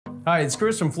Hi, it's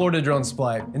Chris from Florida Drone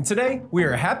Supply, and today we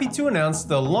are happy to announce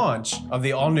the launch of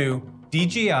the all-new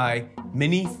DJI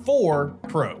Mini 4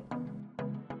 Pro.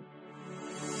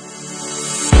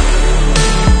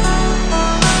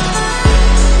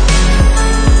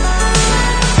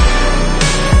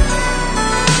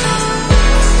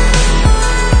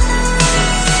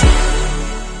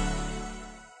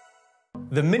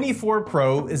 The Mini 4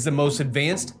 Pro is the most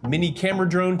advanced mini camera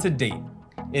drone to date.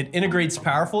 It integrates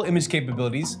powerful image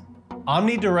capabilities,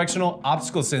 omnidirectional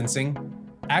optical sensing,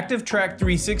 ActiveTrack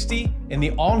 360, and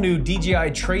the all-new DJI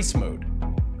Trace Mode.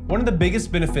 One of the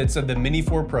biggest benefits of the Mini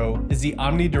 4 Pro is the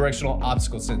omnidirectional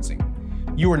optical sensing.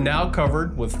 You are now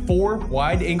covered with 4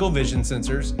 wide-angle vision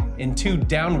sensors and 2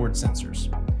 downward sensors.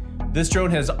 This drone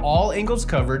has all angles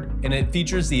covered, and it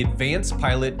features the Advanced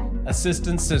Pilot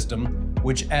Assistance System,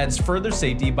 which adds further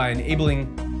safety by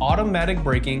enabling automatic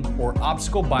braking or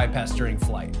obstacle bypass during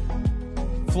flight.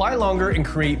 Fly longer and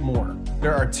create more.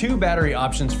 There are 2 battery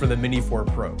options for the Mini 4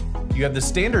 Pro. You have the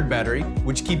standard battery,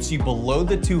 which keeps you below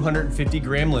the 250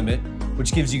 gram limit,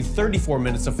 which gives you 34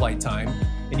 minutes of flight time.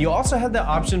 And you also have the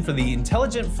option for the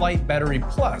Intelligent Flight Battery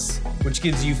Plus, which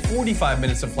gives you 45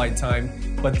 minutes of flight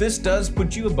time, but this does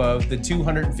put you above the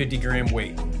 250 gram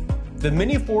weight. The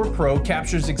Mini 4 Pro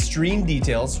captures extreme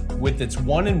details with its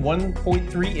 1 and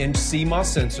 1.3 inch CMOS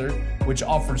sensor, which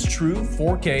offers true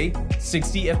 4K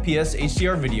 60 FPS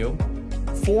HDR video,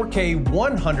 4K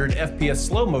 100 FPS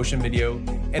slow motion video,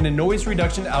 and a noise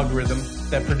reduction algorithm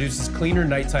that produces cleaner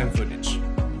nighttime footage.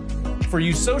 For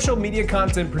you social media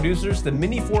content producers, the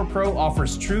Mini 4 Pro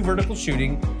offers true vertical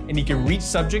shooting, and you can reach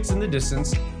subjects in the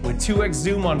distance with 2x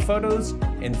zoom on photos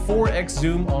and 4x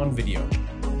zoom on video.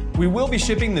 We will be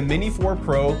shipping the Mini 4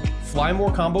 Pro Fly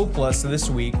More Combo Plus this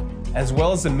week, as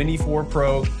well as the Mini 4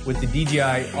 Pro with the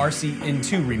DJI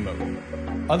RC-N2 remote.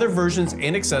 Other versions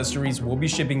and accessories will be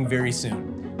shipping very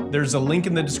soon. There's a link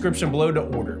in the description below to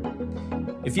order.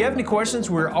 If you have any questions,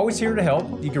 we're always here to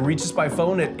help. You can reach us by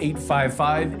phone at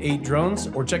 855-8-DRONES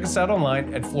or check us out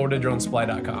online at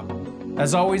floridadronesupply.com.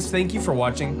 As always, thank you for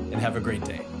watching and have a great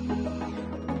day.